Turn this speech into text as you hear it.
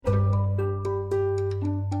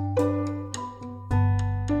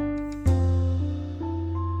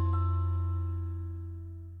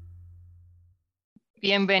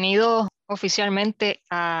Bienvenidos oficialmente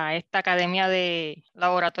a esta Academia de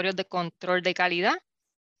Laboratorios de Control de Calidad.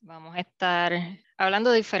 Vamos a estar hablando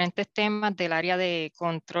de diferentes temas del área de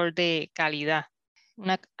control de calidad.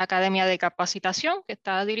 Una academia de capacitación que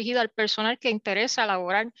está dirigida al personal que interesa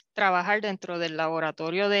trabajar dentro del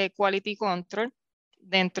laboratorio de Quality Control,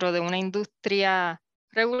 dentro de una industria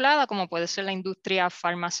regulada como puede ser la industria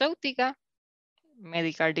farmacéutica,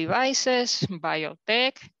 medical devices,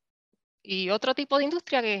 biotech, y otro tipo de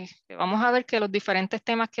industria que vamos a ver que los diferentes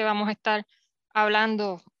temas que vamos a estar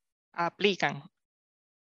hablando aplican.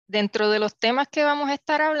 Dentro de los temas que vamos a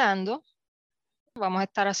estar hablando, vamos a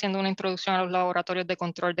estar haciendo una introducción a los laboratorios de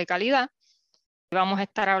control de calidad. Vamos a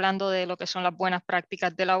estar hablando de lo que son las buenas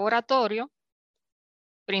prácticas de laboratorio,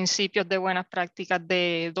 principios de buenas prácticas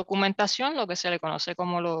de documentación, lo que se le conoce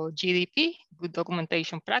como los GDP, Good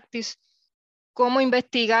Documentation Practice, cómo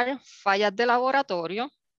investigar fallas de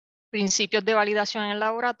laboratorio, principios de validación en el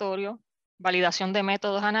laboratorio, validación de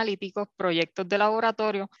métodos analíticos, proyectos de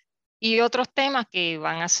laboratorio y otros temas que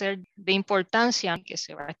van a ser de importancia, que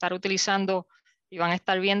se va a estar utilizando y van a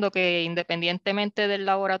estar viendo que independientemente del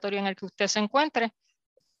laboratorio en el que usted se encuentre,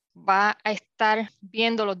 va a estar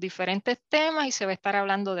viendo los diferentes temas y se va a estar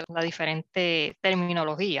hablando de la diferente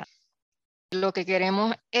terminología. Lo que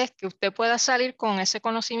queremos es que usted pueda salir con ese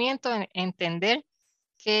conocimiento, entender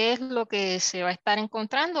qué es lo que se va a estar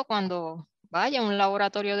encontrando cuando vaya a un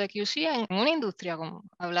laboratorio de QC en una industria, como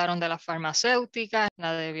hablaron de las farmacéuticas,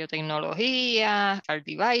 la de biotecnología, hard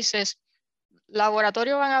devices.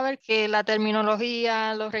 Laboratorios van a ver que la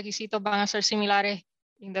terminología, los requisitos van a ser similares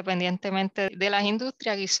independientemente de las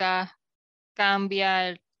industrias. Quizás cambia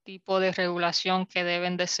el tipo de regulación que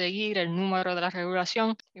deben de seguir, el número de la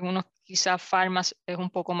regulación. En unos quizás farmas es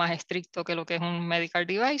un poco más estricto que lo que es un medical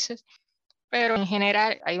devices, pero en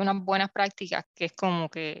general hay unas buenas prácticas que es como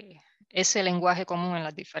que ese lenguaje común en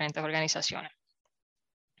las diferentes organizaciones.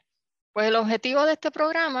 Pues el objetivo de este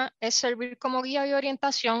programa es servir como guía y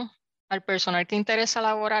orientación al personal que interesa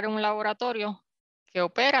laborar en un laboratorio que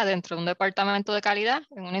opera dentro de un departamento de calidad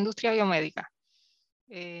en una industria biomédica.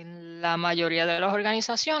 En la mayoría de las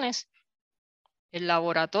organizaciones, el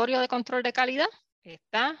laboratorio de control de calidad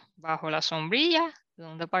está bajo la sombrilla de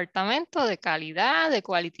un departamento de calidad, de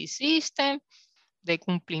quality system, de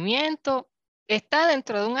cumplimiento, está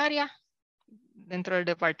dentro de un área dentro del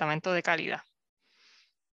departamento de calidad.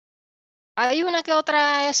 Hay una que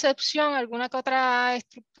otra excepción, alguna que otra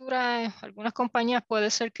estructura, algunas compañías puede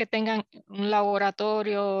ser que tengan un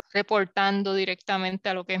laboratorio reportando directamente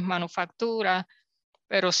a lo que es manufactura,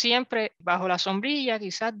 pero siempre bajo la sombrilla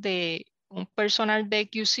quizás de un personal de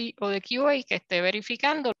QC o de QA que esté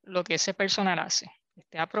verificando lo que ese personal hace,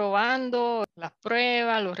 esté aprobando las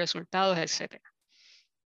pruebas, los resultados, etc.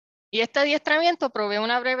 Y este adiestramiento provee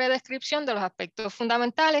una breve descripción de los aspectos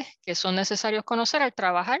fundamentales que son necesarios conocer al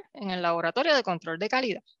trabajar en el laboratorio de control de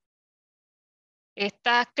calidad.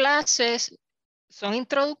 Estas clases son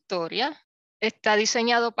introductorias, está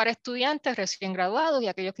diseñado para estudiantes recién graduados y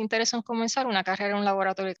aquellos que interesan comenzar una carrera en un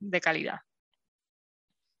laboratorio de calidad.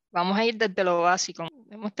 Vamos a ir desde lo básico.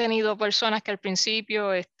 Hemos tenido personas que al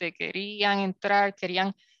principio querían entrar,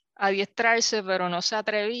 querían adiestrarse, pero no se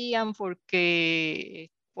atrevían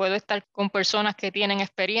porque puedo estar con personas que tienen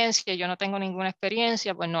experiencia y yo no tengo ninguna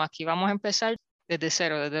experiencia. Pues no, aquí vamos a empezar desde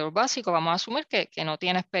cero, desde lo básico. Vamos a asumir que no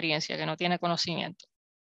tiene experiencia, que no tiene conocimiento.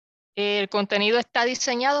 El contenido está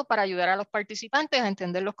diseñado para ayudar a los participantes a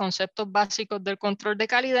entender los conceptos básicos del control de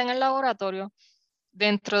calidad en el laboratorio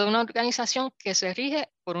dentro de una organización que se rige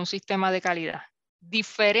por un sistema de calidad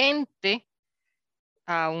diferente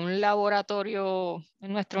a un laboratorio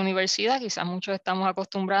en nuestra universidad. Quizás muchos estamos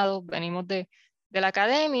acostumbrados, venimos de la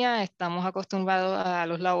academia, estamos acostumbrados a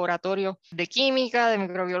los laboratorios de química, de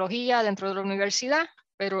microbiología dentro de la universidad,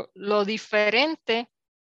 pero lo diferente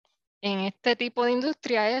en este tipo de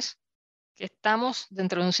industria es que estamos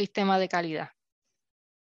dentro de un sistema de calidad.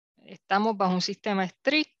 Estamos bajo un sistema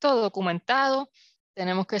estricto, documentado,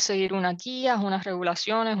 tenemos que seguir unas guías, unas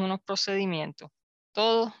regulaciones, unos procedimientos.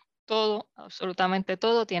 Todo, absolutamente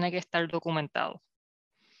todo tiene que estar documentado.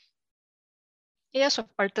 Y eso es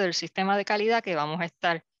parte del sistema de calidad que vamos a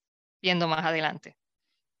estar viendo más adelante.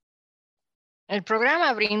 El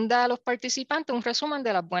programa brinda a los participantes un resumen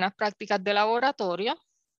de las buenas prácticas de laboratorio,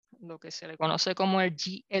 lo que se le conoce como el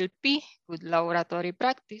GLP, Good Laboratory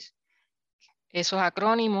Practice, esos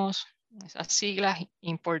acrónimos, esas siglas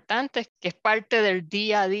importantes, que es parte del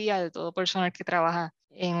día a día de todo personal que trabaja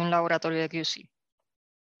en un laboratorio de QC.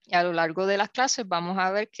 Y a lo largo de las clases vamos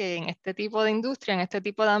a ver que en este tipo de industria, en este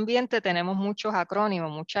tipo de ambiente, tenemos muchos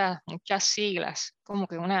acrónimos, muchas siglas, como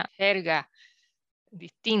que una jerga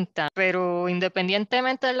distinta, pero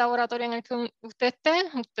independientemente del laboratorio en el que usted esté,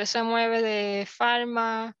 usted se mueve de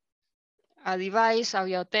farma a device, a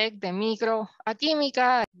biotech, de micro a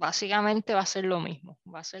química, básicamente va a ser lo mismo,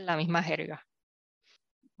 va a ser la misma jerga.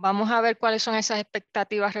 Vamos a ver cuáles son esas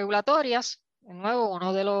expectativas regulatorias. De nuevo,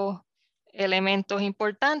 uno de los elementos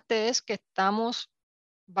importantes es que estamos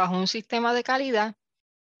bajo un sistema de calidad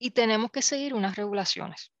y tenemos que seguir unas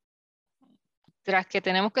regulaciones. Tras que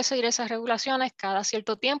tenemos que seguir esas regulaciones, cada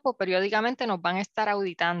cierto tiempo, periódicamente nos van a estar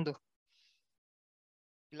auditando.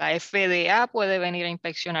 La FDA puede venir a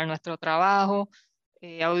inspeccionar nuestro trabajo,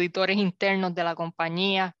 auditores internos de la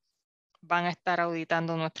compañía van a estar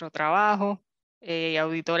auditando nuestro trabajo,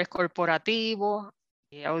 auditores corporativos,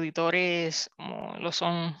 auditores como lo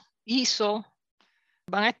son ISO,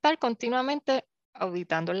 van a estar continuamente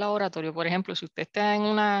auditando el laboratorio. Por ejemplo, si usted está en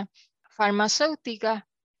una farmacéutica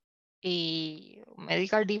y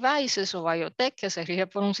medical devices o biotech que se rige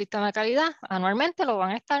por un sistema de calidad, anualmente lo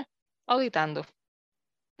van a estar auditando.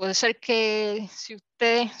 Puede ser que si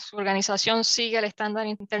su organización sigue el estándar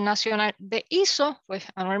internacional de ISO, pues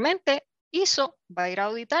anualmente ISO va a ir a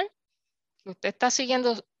auditar que usted está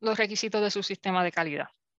siguiendo los requisitos de su sistema de calidad.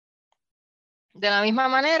 De la misma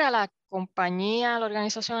manera, la compañía, la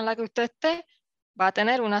organización en la que usted esté, va a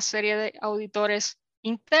tener una serie de auditores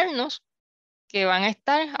internos que van a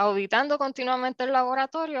estar auditando continuamente el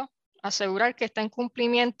laboratorio, asegurar que está en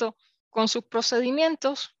cumplimiento con sus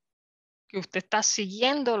procedimientos, que usted está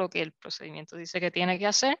siguiendo lo que el procedimiento dice que tiene que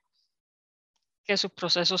hacer, que sus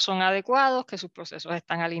procesos son adecuados, que sus procesos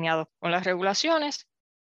están alineados con las regulaciones.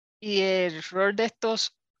 Y el rol de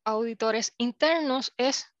estos auditores internos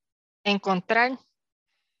es encontrar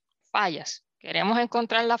fallas. Queremos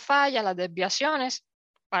encontrar las fallas, las desviaciones,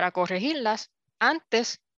 para corregirlas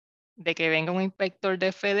antes de que venga un inspector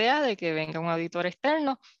de FDA, de que venga un auditor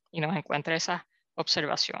externo y nos encuentre esas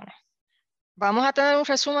observaciones. Vamos a tener un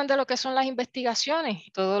resumen de lo que son las investigaciones.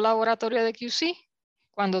 Todo laboratorio de QC,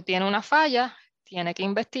 cuando tiene una falla, tiene que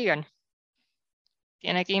investigar.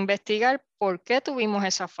 Tiene que investigar por qué tuvimos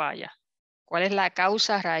esa falla. ¿Cuál es la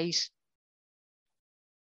causa raíz?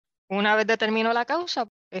 Una vez determinó la causa,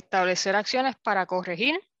 establecer acciones para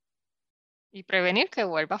corregir y prevenir que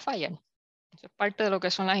vuelva a fallar. Eso es parte de lo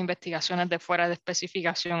que son las investigaciones de fuera de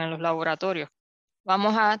especificación en los laboratorios.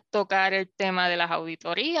 Vamos a tocar el tema de las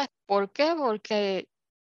auditorías. ¿Por qué? Porque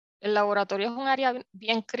el laboratorio es un área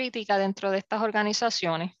bien crítica dentro de estas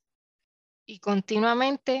organizaciones y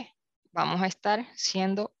continuamente vamos a estar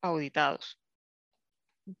siendo auditados.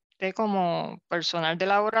 Usted como personal de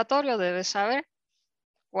laboratorio debe saber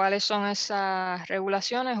cuáles son esas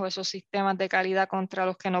regulaciones o esos sistemas de calidad contra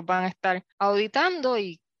los que nos van a estar auditando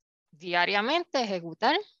y diariamente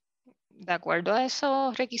ejecutar de acuerdo a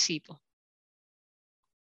esos requisitos.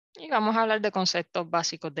 Y vamos a hablar de conceptos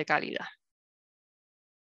básicos de calidad.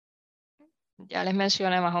 Ya les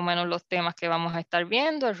mencioné más o menos los temas que vamos a estar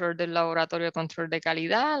viendo, el rol del laboratorio de control de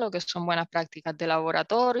calidad, lo que son buenas prácticas de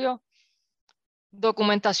laboratorio,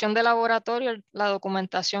 documentación de laboratorio. La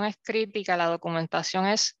documentación es crítica, la documentación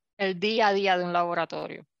es el día a día de un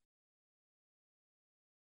laboratorio.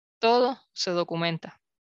 Todo se documenta.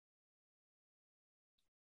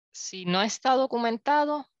 Si no está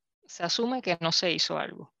documentado, se asume que no se hizo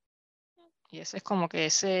algo. Y ese es como que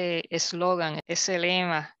ese eslogan, ese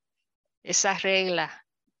lema, esa regla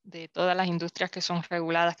de todas las industrias que son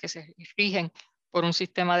reguladas, que se rigen por un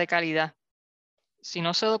sistema de calidad. Si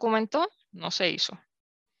no se documentó, no se hizo.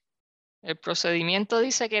 El procedimiento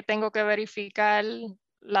dice que tengo que verificar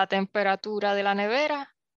la temperatura de la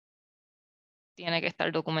nevera. Tiene que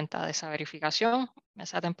estar documentada esa verificación.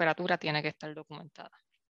 Esa temperatura tiene que estar documentada.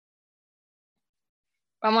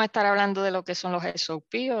 Vamos a estar hablando de lo que son los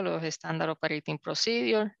SOP o los Standard Operating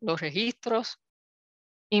Procedures, los registros,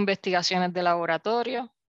 investigaciones de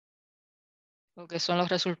laboratorio, lo que son los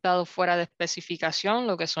resultados fuera de especificación,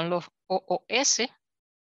 lo que son los OOS,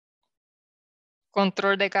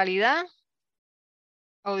 control de calidad,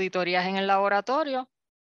 auditorías en el laboratorio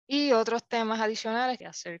y otros temas adicionales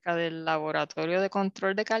acerca del laboratorio de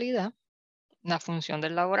control de calidad, la función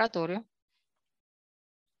del laboratorio,